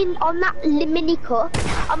behind on that mini cup.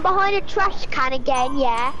 I'm behind a trash can again,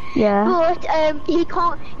 yeah. Yeah. But he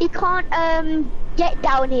can't get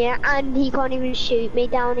down here, and he can't even shoot me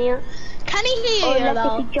down here. Can he hear you Unless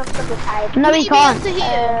though? if he jumps on the table. No, Will he he be able can't. to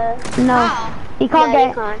hear you? No, How? he can't No, get.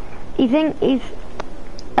 he can't. He think he's.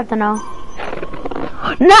 I don't know.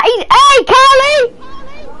 No, he's. Hey, Carly!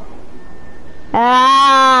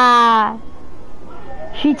 Ah,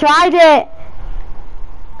 she tried it.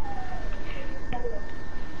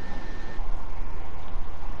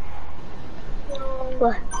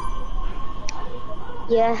 Well,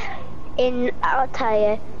 yeah, I'll tell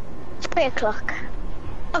you, 3 o'clock.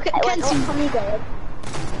 Okay, I went Kenzie, up on my bed.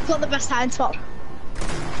 got the best time spot.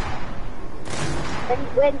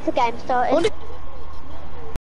 When's the game starting? Wonder-